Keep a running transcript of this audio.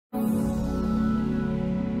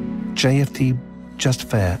JFD, just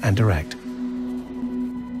fair and direct.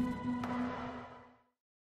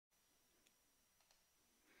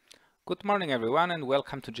 Good morning everyone and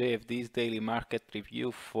welcome to JFD's daily market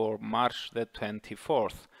review for March the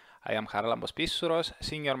 24th. I am Charalambos Pissouros,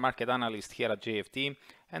 senior market analyst here at JFD,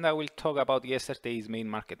 and I will talk about yesterday's main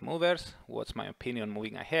market movers, what's my opinion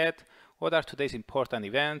moving ahead, what are today's important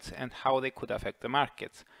events and how they could affect the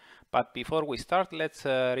markets. But before we start, let's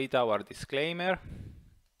read our disclaimer.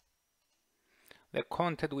 The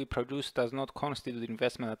content we produce does not constitute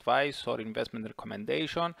investment advice or investment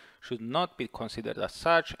recommendation, should not be considered as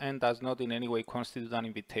such, and does not in any way constitute an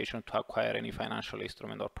invitation to acquire any financial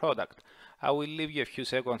instrument or product. I will leave you a few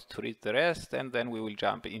seconds to read the rest, and then we will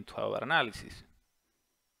jump into our analysis.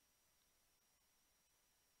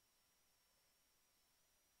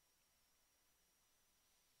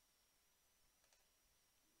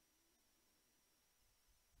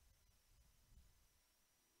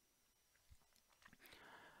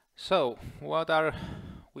 So, what are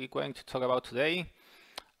we going to talk about today?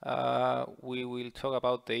 We will talk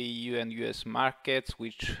about the EU and US markets,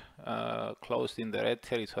 which closed in the red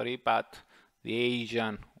territory, but the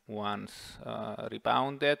Asian ones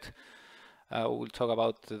rebounded. We will talk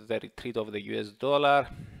about the retreat of the US dollar.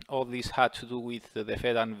 All this had to do with the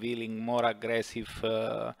Fed unveiling more aggressive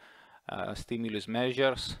stimulus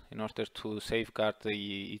measures in order to safeguard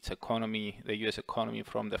its economy, the US economy,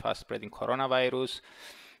 from the fast-spreading coronavirus.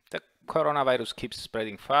 The coronavirus keeps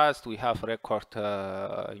spreading fast. We have record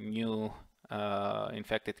new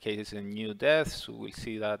infected cases and new deaths. We will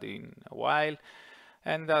see that in a while.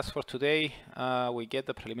 And as for today, we get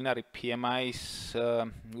the preliminary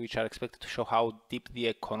PMIs, which are expected to show how deep the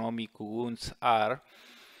economic wounds are.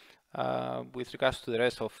 With regards to the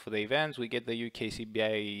rest of the events, we get the UK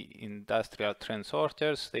CBI industrial trends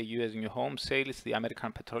orders, the US new home sales, the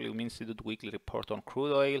American Petroleum Institute weekly report on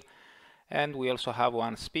crude oil, and we also have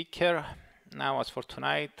one speaker. Now, as for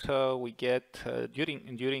tonight, we get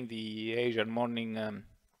during the Asian morning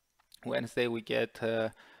Wednesday, we get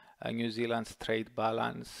New Zealand's trade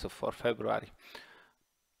balance for February.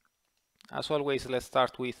 As always, let's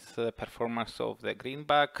start with the performance of the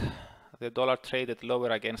greenback. The dollar traded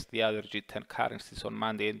lower against the other G10 currencies on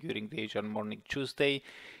Monday and during the Asian morning Tuesday.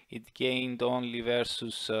 It gained only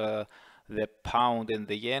versus the pound and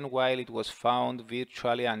the yen, while it was found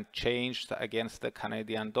virtually unchanged against the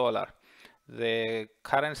Canadian dollar. The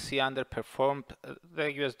currency underperformed, the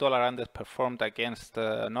US dollar underperformed against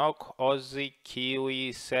NOK, Aussie,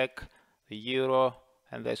 Kiwi, SEK, the Euro,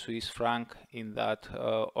 and the Swiss franc in that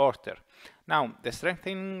order. Now, the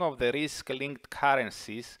strengthening of the risk-linked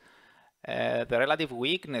currencies, the relative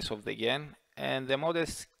weakness of the yen, and the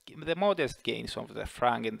modest gains of the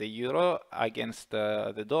franc and the euro against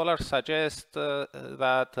the dollar suggest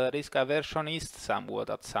that risk aversion eased somewhat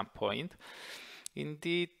at some point.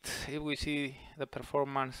 Indeed, if we see the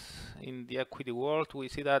performance in the equity world, we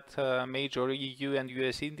see that major EU and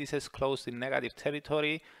US indices closed in negative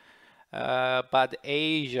territory, but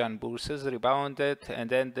Asian bourses rebounded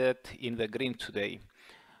and ended in the green today.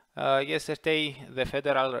 Yesterday, the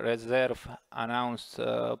Federal Reserve announced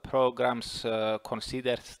programs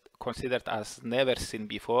considered as never seen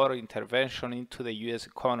before intervention into the US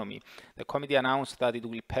economy. The committee announced that it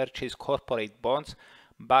will purchase corporate bonds,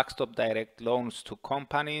 backstop direct loans to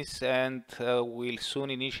companies, and will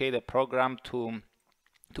soon initiate a program to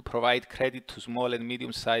provide credit to small and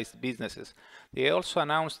medium-sized businesses. They also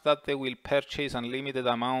announced that they will purchase unlimited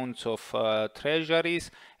amounts of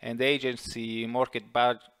treasuries and agency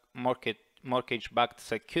mortgage-backed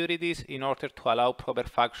securities in order to allow proper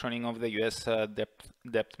functioning of the US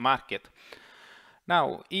debt market.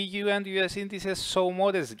 Now, EU and US indices saw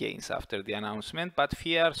modest gains after the announcement, but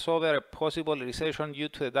fears over a possible recession due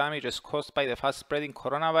to the damages caused by the fast-spreading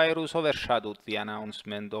coronavirus overshadowed the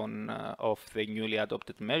announcement of the newly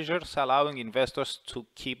adopted measures, allowing investors to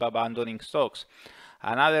keep abandoning stocks.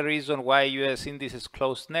 Another reason why US indices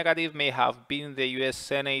closed negative may have been the US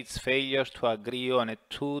Senate's failure to agree on a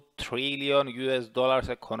 $2 trillion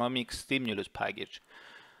economic stimulus package.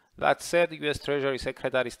 That said, US Treasury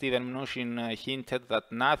Secretary Steven Mnuchin hinted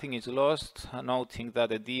that nothing is lost, noting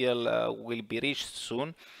that a deal will be reached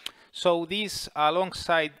soon. So these,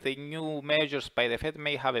 alongside the new measures by the Fed,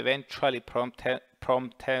 may have eventually prompted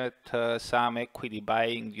some equity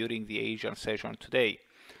buying during the Asian session today.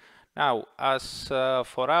 Now, as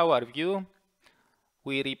for our view,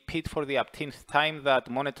 We repeat for the upteenth time that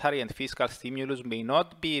monetary and fiscal stimulus may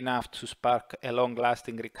not be enough to spark a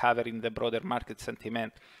long-lasting recovery in the broader market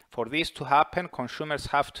sentiment. For this to happen, consumers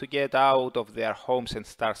have to get out of their homes and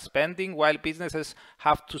start spending, while businesses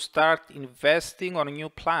have to start investing on new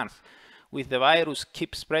plans. With the virus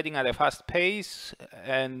keep spreading at a fast pace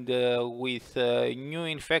and with new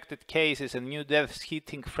infected cases and new deaths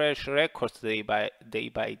hitting fresh records day by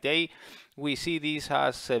day, we see this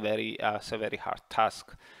as a very hard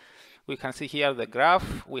task. We can see here the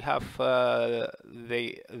graph. We have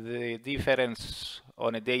the difference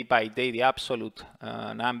on a day by day, the absolute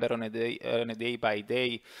number on a day by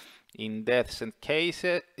day in deaths and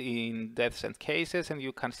cases, and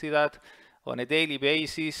you can see that on a daily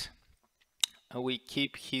basis we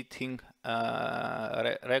keep hitting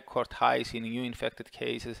record highs in new infected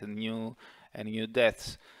cases and new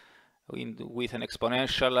deaths with an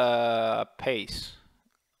exponential pace.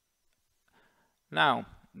 Now,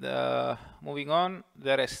 moving on,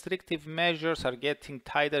 the restrictive measures are getting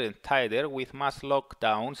tighter and tighter, with mass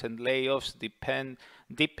lockdowns and layoffs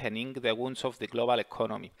deepening the wounds of the global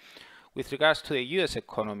economy. With regards to the US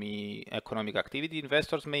economic activity,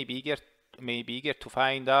 investors may be eager to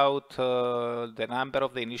find out the number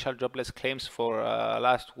of the initial jobless claims for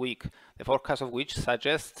last week, the forecast of which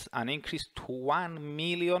suggests an increase to 1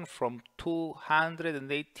 million from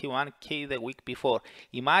 281k the week before.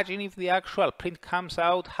 Imagine if the actual print comes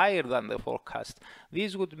out higher than the forecast.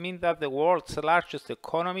 This would mean that the world's largest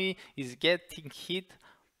economy is getting hit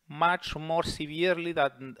much more severely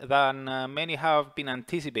than many have been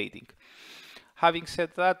anticipating. Having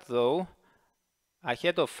said that, though,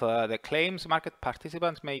 ahead of the claims, market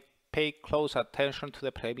participants may pay close attention to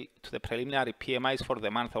the preliminary PMIs for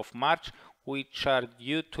the month of March, which are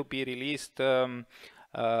due to be released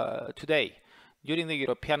today. During the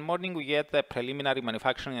European morning, we get the preliminary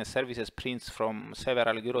manufacturing and services prints from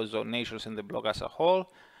several Eurozone nations and the bloc as a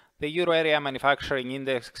whole. The Euro area manufacturing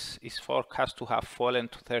index is forecast to have fallen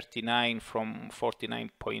to 39 from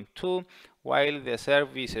 49.2, while the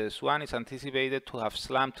services one is anticipated to have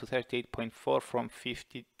slumped to 38.4 from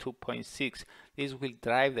 52.6. This will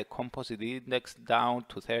drive the composite index down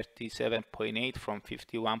to 37.8 from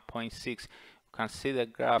 51.6. You can see the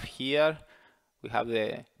graph here. We have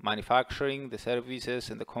the manufacturing, the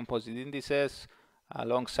services, and the composite indices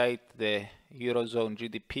alongside the Eurozone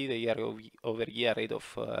GDP, the year-over-year rate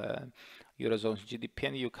of Eurozone's GDP,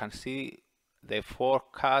 and you can see the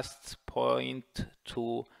forecasts point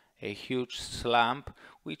to a huge slump,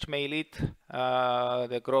 which may lead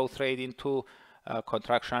the growth rate into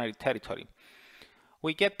contractionary territory.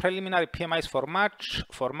 We get preliminary PMIs for March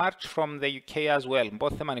from the UK as well.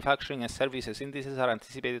 Both the manufacturing and services indices are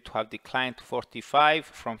anticipated to have declined to 45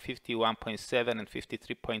 from 51.7 and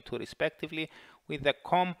 53.2 respectively, with the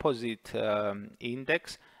composite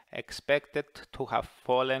index expected to have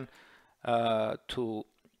fallen to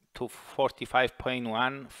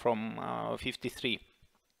 45.1 from 53.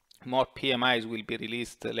 More PMIs will be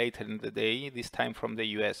released later in the day, this time from the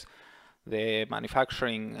US. The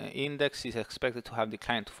manufacturing index is expected to have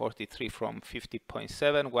declined to 43 from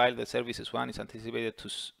 50.7, while the services one is anticipated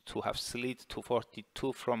to have slid to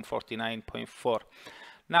 42 from 49.4.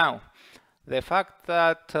 Now, the fact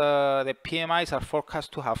that the PMIs are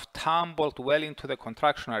forecast to have tumbled well into the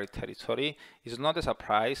contractionary territory is not a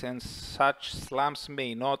surprise, and such slumps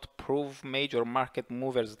may not prove major market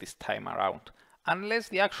movers this time around, unless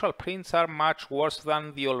the actual prints are much worse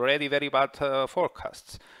than the already very bad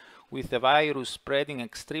forecasts. With the virus spreading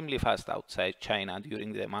extremely fast outside China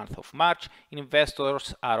during the month of March,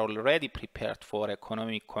 investors are already prepared for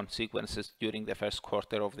economic consequences during the first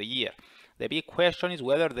quarter of the year. The big question is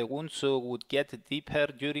whether the wounds would get deeper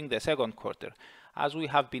during the second quarter. As we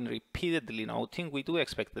have been repeatedly noting, we do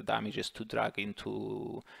expect the damages to drag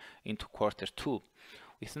into quarter two.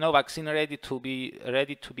 With no vaccine ready to be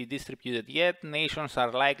distributed yet, nations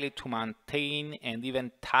are likely to maintain and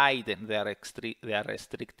even tighten their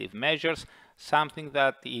restrictive measures, something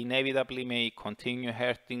that inevitably may continue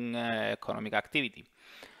hurting economic activity.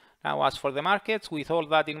 Now, as for the markets, with all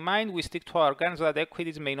that in mind, we stick to our guns that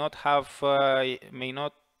equities may not have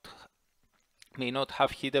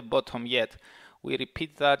hit a bottom yet. We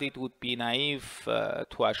repeat that it would be naive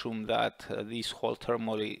to assume that this whole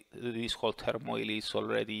turmoil is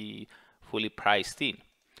already fully priced in.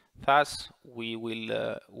 Thus, we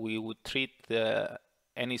would treat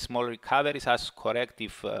any small recoveries as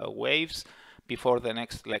corrective waves before the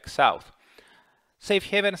next leg south.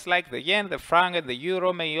 Safe havens like the yen, the franc, and the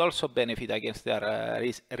euro may also benefit against their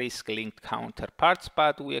risk-linked counterparts,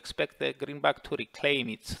 but we expect the greenback to reclaim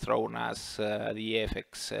its throne as the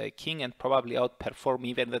FX king and probably outperform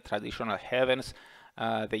even the traditional havens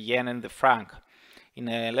the yen and the franc. In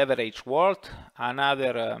a leveraged world,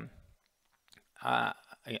 another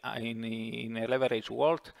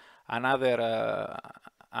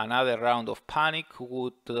round of panic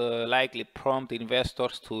would likely prompt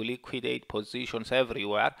investors to liquidate positions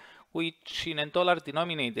everywhere, which in a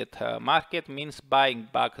dollar-denominated market means buying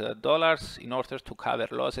back dollars in order to cover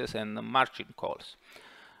losses and margin calls.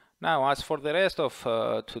 Now, as for the rest of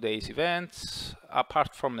today's events,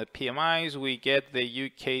 apart from the PMIs, we get the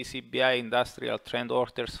UK CBI industrial trend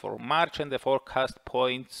orders for March, and the forecast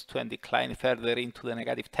points to a decline further into the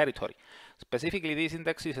negative territory. Specifically, this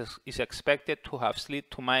index is expected to have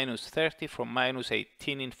slid to -30 from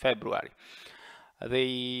 -18 in February. The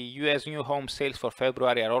US new home sales for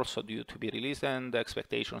February are also due to be released, and the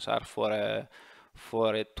expectations are for a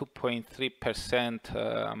 2.3%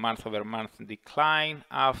 month-over-month decline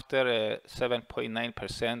after a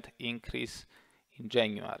 7.9% increase in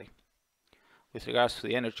January. With regards to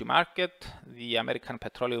the energy market, the American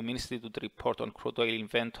Petroleum Institute report on crude oil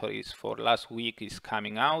inventories for last week is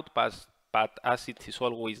coming out, but as it is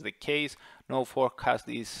always the case, no forecast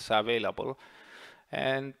is available.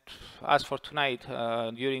 And as for tonight,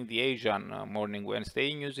 during the Asian morning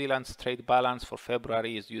Wednesday, New Zealand's trade balance for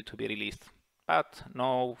February is due to be released, but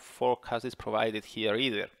no forecast is provided here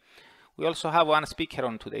either. We also have one speaker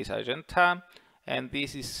on today's agenda, and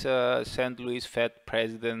this is St. Louis Fed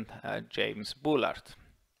President James Bullard.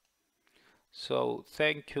 So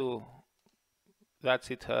thank you. That's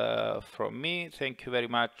it from me. Thank you very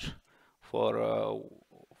much for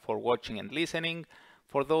watching and listening.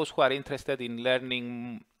 For those who are interested in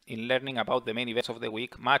learning about the main events of the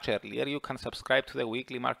week much earlier, you can subscribe to the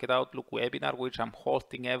weekly Market Outlook webinar, which I'm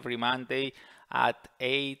holding every Monday at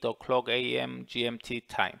 8 o'clock a.m. GMT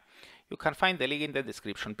time. You can find the link in the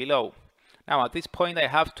description below. Now, at this point, I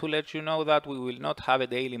have to let you know that we will not have a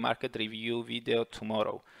daily market review video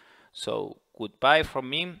tomorrow. So goodbye from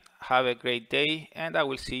me, have a great day, and I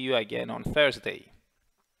will see you again on Thursday.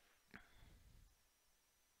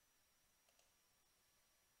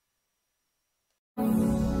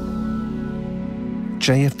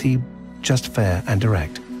 JFD, just fair and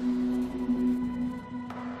direct.